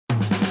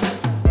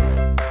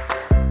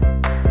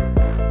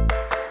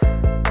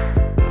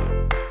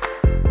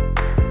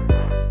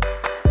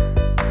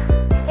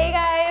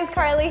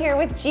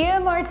with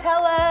Gianna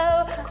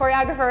Martello,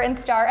 choreographer and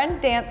star on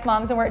Dance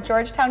Moms, and we're at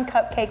Georgetown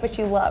Cupcake, which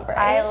you love, right?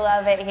 I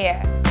love it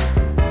here.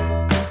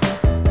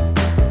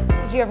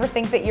 Did you ever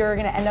think that you were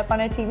gonna end up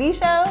on a TV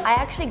show? I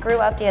actually grew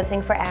up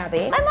dancing for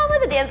Abby. My mom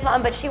was a dance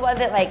mom, but she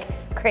wasn't like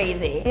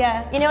crazy.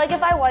 Yeah. You know, like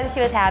if I won,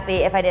 she was happy.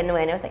 If I didn't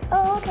win, it was like,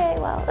 oh, okay,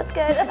 well, that's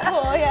good.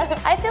 Cool, yeah.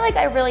 I feel like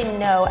I really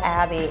know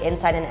Abby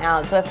inside and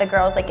out. So if the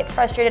girls like get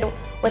frustrated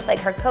with like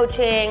her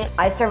coaching,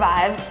 I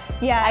survived.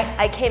 Yeah.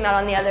 I came out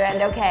on the other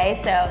end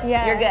okay, so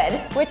yeah. You're good.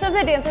 Which of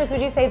the dancers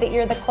would you say that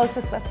you're the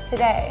closest with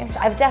today?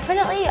 I've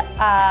definitely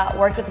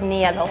worked with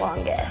Nia the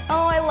longest.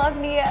 Oh, I love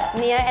Nia.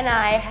 Nia and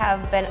I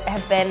have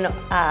been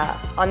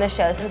on the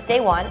show since day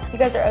one. You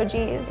guys are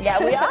OGs.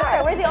 Yeah, we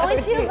are. We're the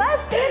only two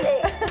left standing.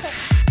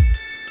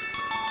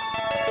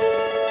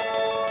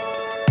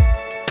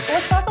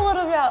 Let's talk a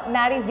little bit about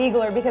Maddie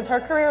Ziegler because her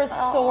career is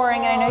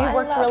soaring, and I know you've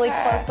worked really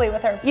closely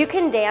with her. You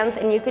can dance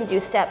and you can do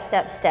step,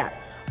 step, step.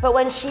 But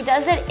when she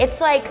does it,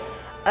 it's like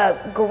a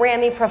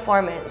Grammy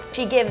performance.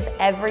 She gives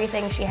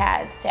everything she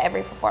has to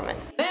every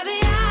performance. Do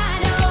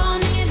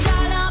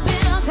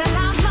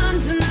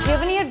you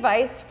have any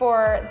advice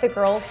for the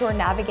girls who are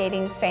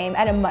navigating fame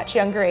at a much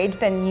younger age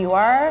than you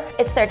are?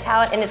 It's their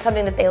talent and it's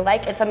something that they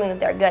like, it's something that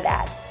they're good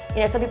at.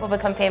 You know, some people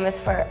become famous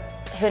for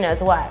who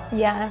knows what.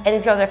 Yeah. And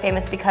these girls are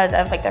famous because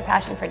of like their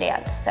passion for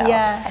dance. So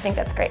yeah. I think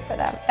that's great for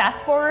them.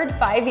 Fast forward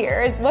 5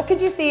 years, what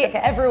could you see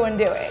everyone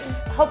doing?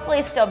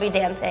 Hopefully still be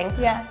dancing.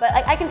 Yeah. But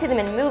like, I can see them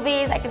in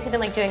movies, I can see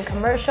them like doing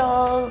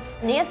commercials.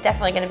 Nia's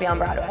definitely gonna be on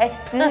Broadway.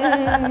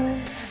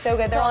 So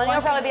good. Nia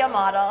will probably be a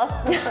model.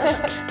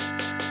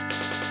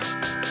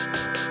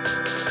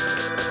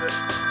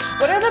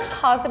 What are the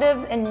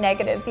positives and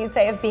negatives you'd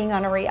say of being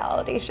on a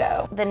reality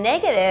show? The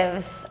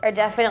negatives are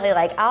definitely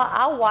like,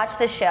 I'll watch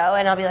the show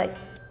and I'll be like,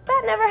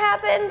 that never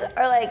happened,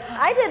 or like,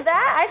 I did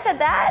that, I said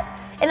that.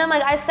 And I'm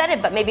like, I said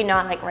it, but maybe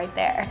not like right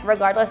there.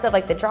 Regardless of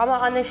like the drama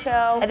on the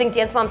show, I think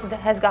Dance Moms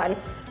has gotten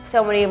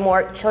so many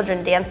more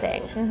children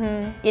dancing,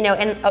 you know,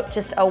 and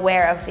just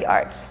aware of the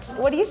arts.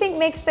 What do you think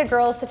makes the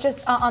girls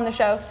on the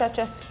show such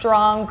a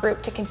strong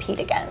group to compete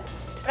against?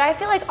 But I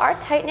feel like our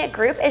tight-knit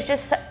group is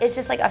just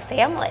like a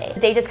family.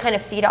 They just kind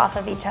of feed off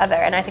of each other,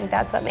 and I think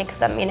that's what makes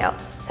them, you know,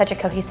 such a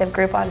cohesive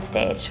group on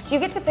stage. Do you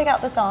get to pick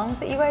out the songs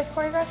that you guys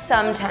choreograph?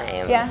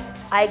 Sometimes. Yeah.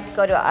 I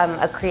go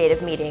to a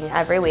creative meeting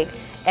every week,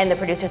 and the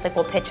producers like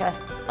will pitch us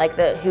like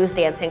who's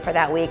dancing for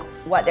that week,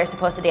 what they're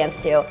supposed to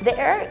dance to.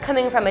 They're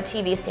coming from a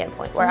TV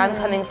standpoint, where I'm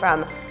coming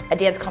from a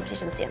dance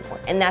competition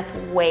standpoint, and that's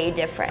way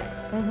different.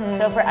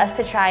 So for us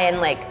to try and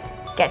like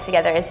get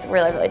together is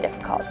really, really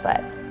difficult,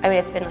 but I mean,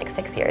 it's been like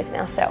 6 years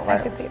now, so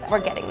we're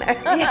getting there.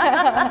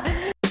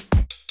 Yeah.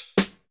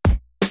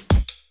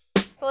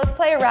 So let's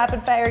play a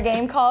rapid fire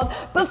game called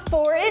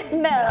Before It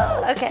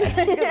Melts. Okay.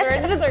 Because we're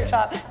in the dessert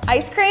shop.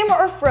 Ice cream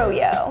or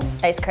froyo?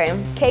 Ice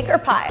cream. Cake or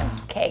pie?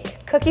 Cake.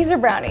 Cookies or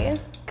brownies?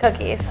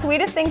 Cookies.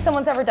 Sweetest thing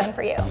someone's ever done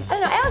for you? I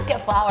don't know, I always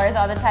get flowers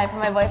all the time from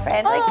my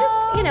boyfriend. Like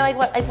just, you know,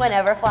 like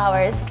whenever,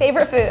 flowers.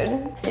 Favorite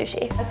food?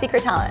 Sushi. A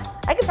secret talent?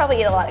 I could probably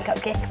eat a lot of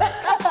cupcakes.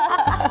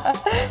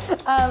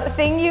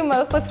 Thing you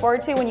most look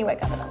forward to when you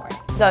wake up in the morning?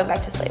 Going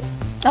back to sleep.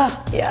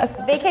 Oh, yes.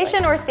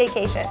 Vacation or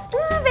staycation?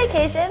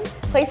 Vacation.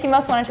 Place you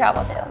most want to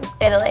travel to?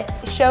 Italy.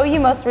 Show you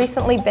most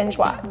recently binge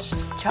watched?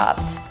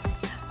 Chopped.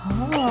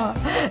 Oh.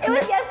 It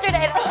was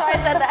yesterday, that's why I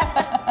said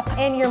that.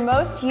 And your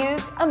most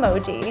used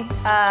emoji?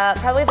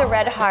 Probably the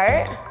red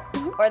heart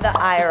or the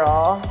eye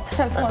roll.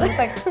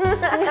 Like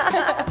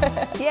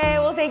yay,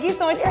 well thank you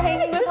so much for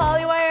hanging with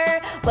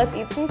Hollywire. Let's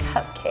eat some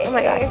cupcakes. Oh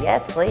my gosh,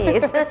 yes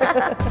please.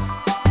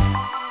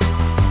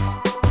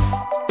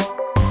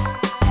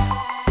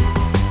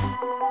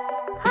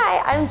 Hi,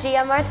 I'm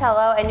Gianna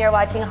Martello and you're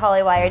watching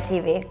Hollywire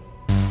TV.